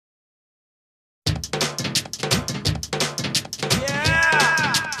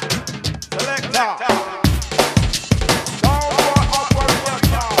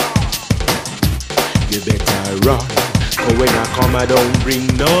when I come, I don't bring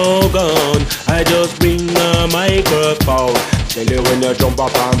no gun. I just bring a microphone. Tell you when you jump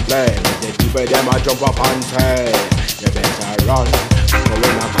up and play, the people them a jump up and say, you better run. So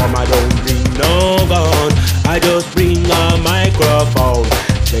when I come, I don't bring no gun. I just bring a microphone.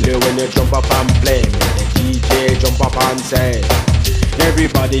 Tell you when you jump up and play, the DJ jump up and say,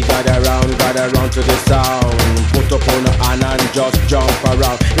 everybody gather round to the sound. Put up on a hand and just jump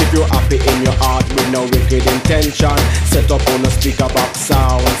around. If you're happy in your heart with no wicked intention, set up on a speaker box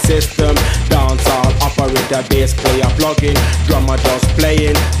sound system. Dancehall operator, bass player plugging, drummer just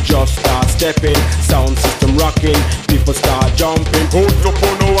playing, just start stepping, sound system rocking, people start jumping. Put up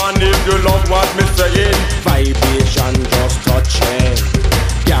on a hand if you love what me saying. Vibration just touching,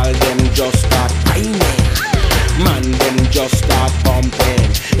 girl them just start whining, man them just start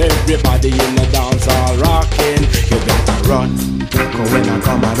pumping. Everybody in the dance all rocking. You better run, cause when I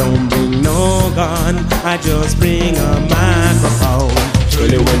come I don't bring no gun. I just bring a microphone. Tell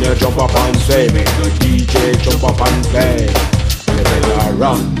you when you jump up and say, make the DJ jump up and play. You better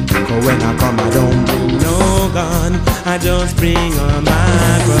run, cause when I come I don't bring no gun. I just bring a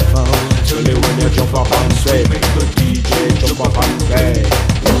microphone. Tell you when you jump up and say, make the DJ jump up and play.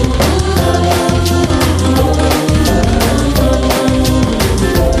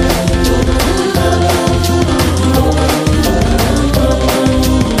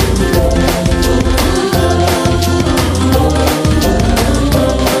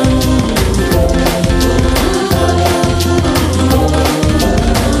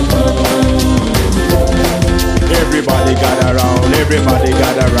 Everybody gather round, everybody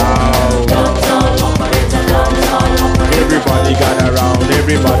gather round. Dancehall operator, dancehall operator. Everybody gather round,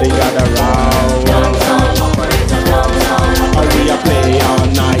 everybody gather round. Dancehall operator, dancehall operator. We a play all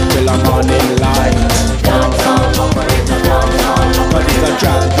night till the morning light. Dancehall operator, dancehall operator. But it's a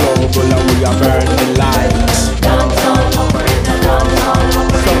Transglobal and we a burn the light. Dancehall operator, dancehall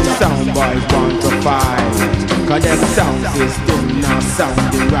operator. Some sound boys want to fight, cause them sound system not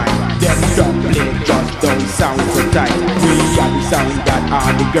sounding right. Them drum play just don't sound so tight. We are the sound that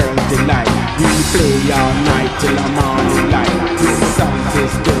all the girls delight. We play all night till the morning light. This sound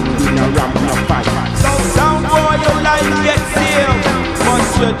system we no ramp no fight. Some sound boy your life get sealed, but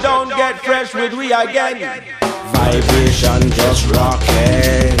you don't get fresh with we again. Vibration just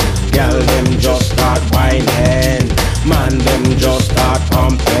rocking, girl them just start whining, man them just start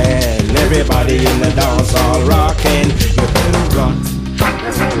pumping. Everybody in the dance all rocking. You better run.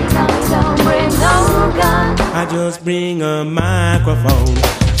 Don't bring no gun. I just bring a microphone.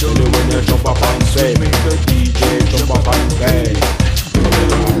 Tell you when you jump up and say, make the DJ jump up and play. You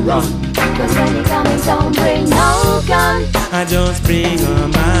better run. Cause when you tell me don't bring no gun, I just bring a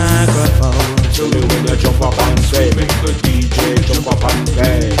microphone. Tell you when you jump up and say, make the DJ jump up and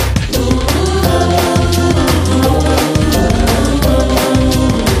play.